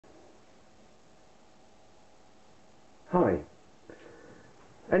Hi.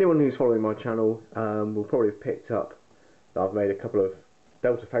 Anyone who's following my channel will probably have picked up that I've made a couple of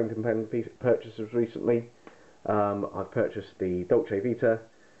Delta fountain pen purchases recently. I've purchased the Dolce Vita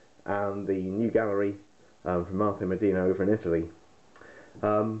and the New Gallery from Marthe Modena over in Italy.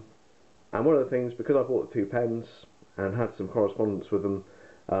 And one of the things, because I bought the two pens and had some correspondence with them,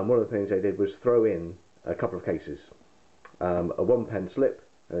 one of the things they did was throw in a couple of cases. A 1 pen slip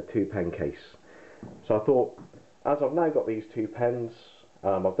and a 2 pen case. So I thought, as I've now got these two pens,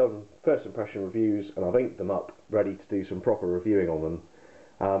 I've done first impression reviews and I've inked them up, ready to do some proper reviewing on them.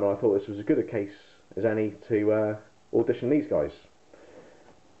 And I thought this was as good a case as any to audition these guys.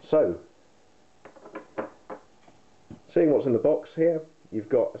 So, seeing what's in the box here, you've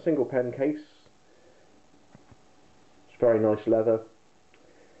got a single pen case. It's very nice leather.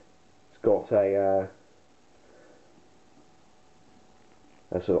 It's got a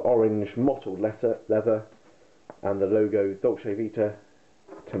sort of orange mottled leather and the logo Dolce Vita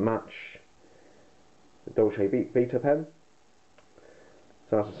to match the Dolce Vita pen.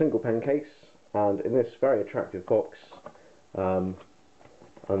 So that's a single pen case, and in this very attractive box,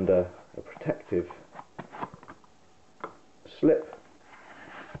 under a protective slip,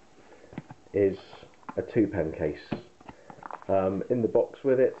 is a 2 pen case. In the box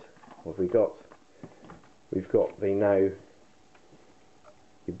with it, what have we got? We've got the now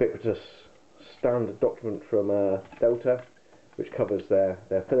ubiquitous standard document from Delta, which covers their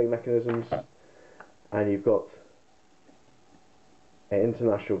filling mechanisms, and you've got an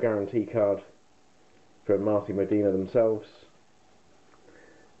international guarantee card from Marthe Modena themselves.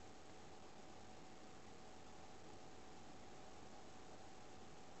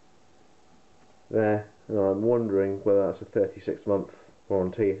 There, and I'm wondering whether that's a 36-month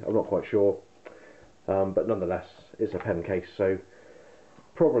warranty. I'm not quite sure, but nonetheless, it's a pen case, so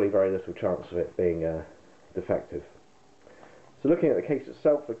probably very little chance of it being defective. So looking at the case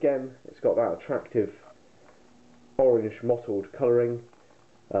itself, again, it's got that attractive orange mottled colouring.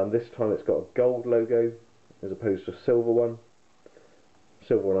 This time it's got a gold logo as opposed to a silver one.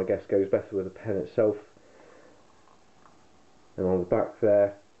 Silver one, I guess, goes better with the pen itself. And on the back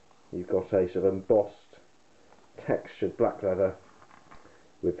there, you've got a sort of embossed, textured black leather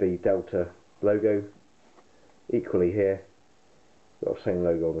with the Delta logo. Equally here, got the same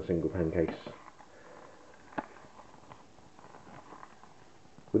logo on the single pen case.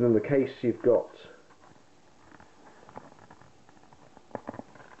 Within the case you've got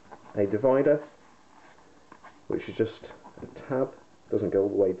a divider, which is just a tab, doesn't go all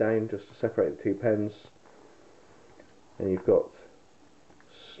the way down, just to separate the two pens, and you've got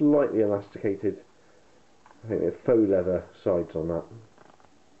slightly elasticated, I think they're faux leather sides on that.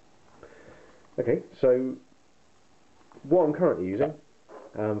 Okay, so what I'm currently using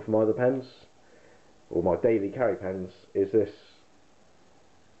for my other pens, or my daily carry pens, is this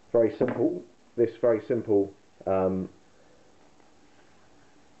very simple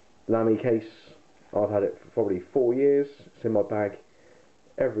Lamy case. I've had it for probably 4 years. It's in my bag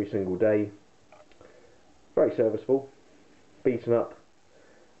every single day. Very serviceable, beaten up,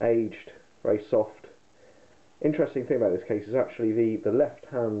 aged, very soft. Interesting thing about this case is actually the left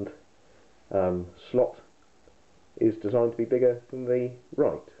hand slot is designed to be bigger than the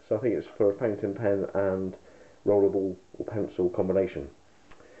right, so I think it's for a fountain pen and rollable or pencil combination.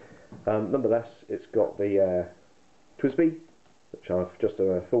 Nonetheless, it's got the TWSBI, which I've just done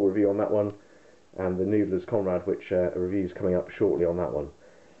a full review on that one, and the Noodler's Conrad, which a review is coming up shortly on that one.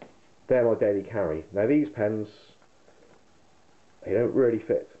 They're my daily carry. Now these pens, they don't really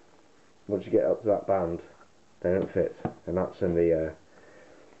fit. Once you get up to that band, they don't fit, and that's in the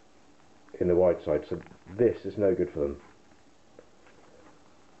wide side, so this is no good for them.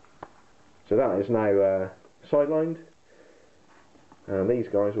 So that is now sidelined, and these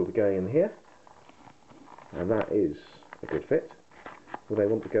guys will be going in here, and that is a good fit. Will they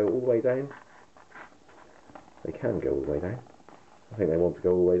want to go all the way down? They can go all the way down. I think they want to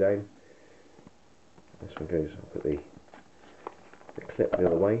go all the way down. This one goes, I'll put the clip the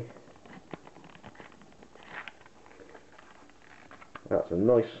other way. That's a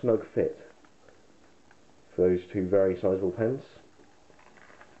nice snug fit for those two very sizable pens.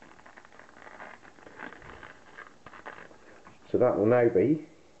 So that will now be,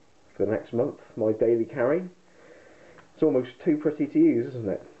 for the next month, my daily carry. It's almost too pretty to use, isn't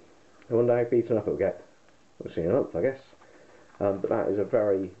it? I wonder how beaten up it'll get. We'll see in a month, I guess. But that is a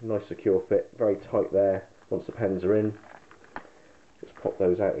very nice secure fit, very tight there once the pens are in. Just pop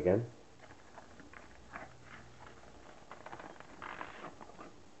those out again.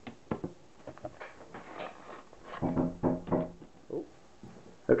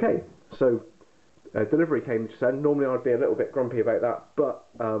 Okay, so Delivery came just then. Normally I'd be a little bit grumpy about that, but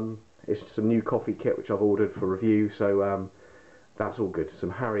it's some new coffee kit which I've ordered for review, so that's all good.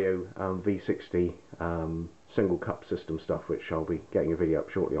 Some Hario V60 single cup system stuff, which I'll be getting a video up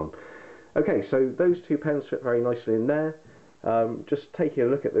shortly on. Okay, so those two pens fit very nicely in there. Just taking a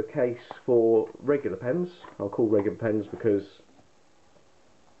look at the case for regular pens. I'll call regular pens because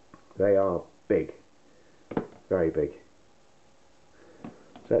they are big, very big.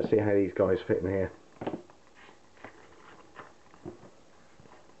 So let's see how these guys fit in here.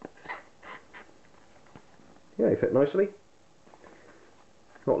 Yeah, they fit nicely.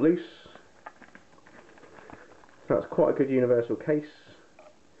 Not loose. So that's quite a good universal case,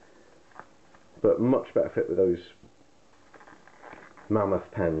 but much better fit with those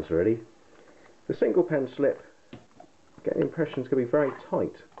mammoth pens really. The single pen slip, get the impression it's going to be very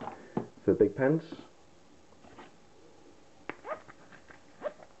tight for the big pens.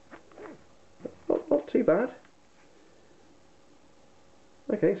 Not too bad.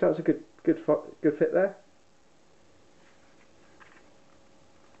 Okay, so that's a good fit there.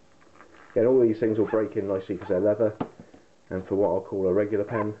 Again, all these things will break in nicely because they're leather, and for what I'll call a regular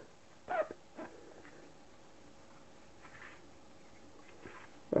pen,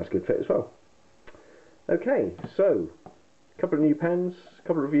 that's a good fit as well. Okay, so a couple of new pens, a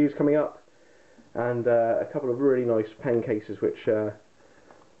couple of reviews coming up, and a couple of really nice pen cases which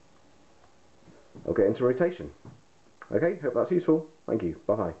I'll get into rotation. Okay, hope that's useful. Thank you.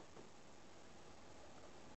 Bye bye.